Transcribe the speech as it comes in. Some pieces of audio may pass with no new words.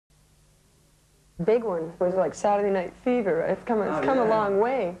big one was like Saturday Night Fever. It's come a long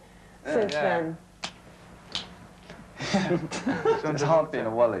way since then. It's hard being a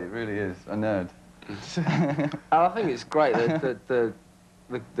Wally, it really is, a nerd. I think it's great that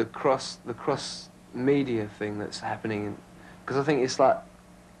the cross media thing that's happening, because I think it's like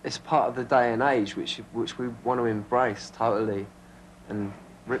it's part of the day and age which we want to embrace totally and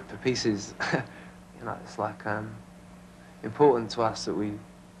rip to pieces. You know, it's like important to us that we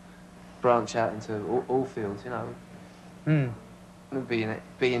branch out into all fields. You know,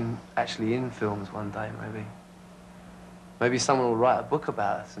 being actually in films one day maybe. Maybe someone will write a book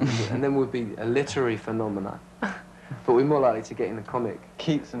about us, and then we'll be a literary phenomenon. But we're more likely to get in the comic.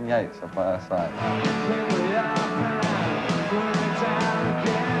 Keats and Yeats are by our side.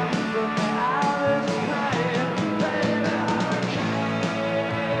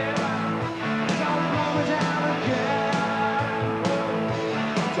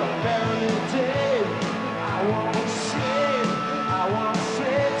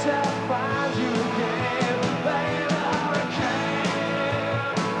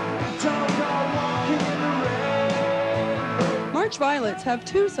 March Violets have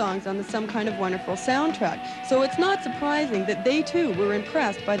 2 songs on the Some Kind of Wonderful soundtrack, so it's not surprising that they too were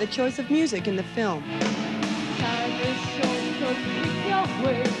impressed by the choice of music in the film.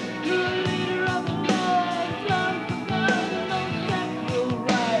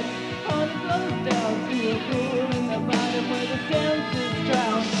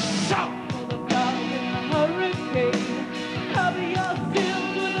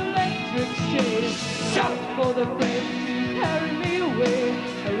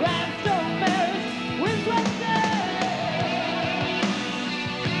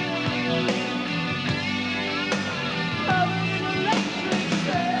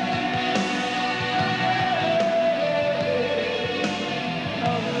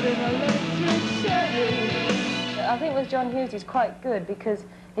 I think with John Hughes he's quite good because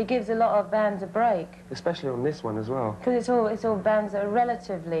he gives a lot of bands a break. Especially on this one as well. Because it's all bands that are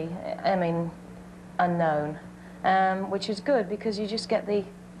relatively, I mean, unknown, which is good because you just get the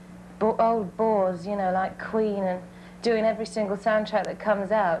old bores, you know, like Queen and doing every single soundtrack that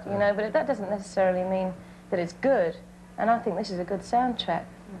comes out, you know, but that doesn't necessarily mean that it's good. And I think this is a good soundtrack.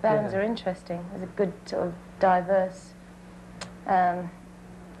 Bands are interesting. There's a good sort of diverse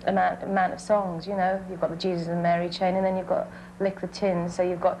amount of songs, you know. You've got the Jesus and Mary chain, and then you've got Lick the Tin, so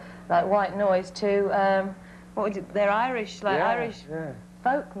you've got like White Noise too. What would you, they're Irish, like Irish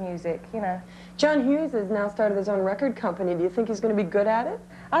folk music, you know. John Hughes has now started his own record company. Do you think he's going to be good at it?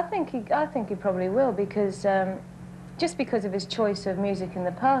 I think he probably will because just because of his choice of music in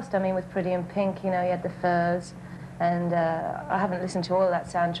the past. I mean, with Pretty in Pink, you know, he had the Furs, and I haven't listened to all of that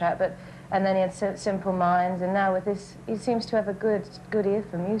soundtrack, but. And then he had Simple Minds, and now with this, he seems to have a good ear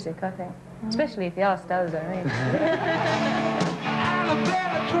for music, I think. Especially if he asked us, I mean.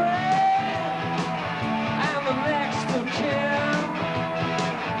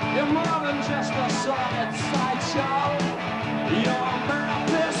 You're more than just a solid sideshow. You're my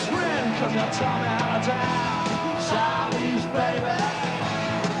best friend, 'cause you taught me how to dance. Siamese, baby.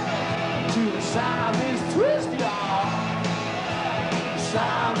 To the Siamese twist, y'all.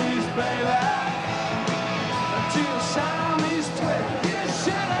 Siamese, baby. To the Siamese twist. You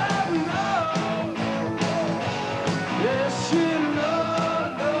should have known. Yes, you know,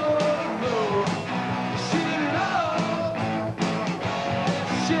 no. She knows.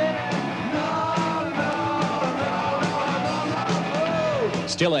 She knows, no.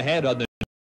 Still ahead on the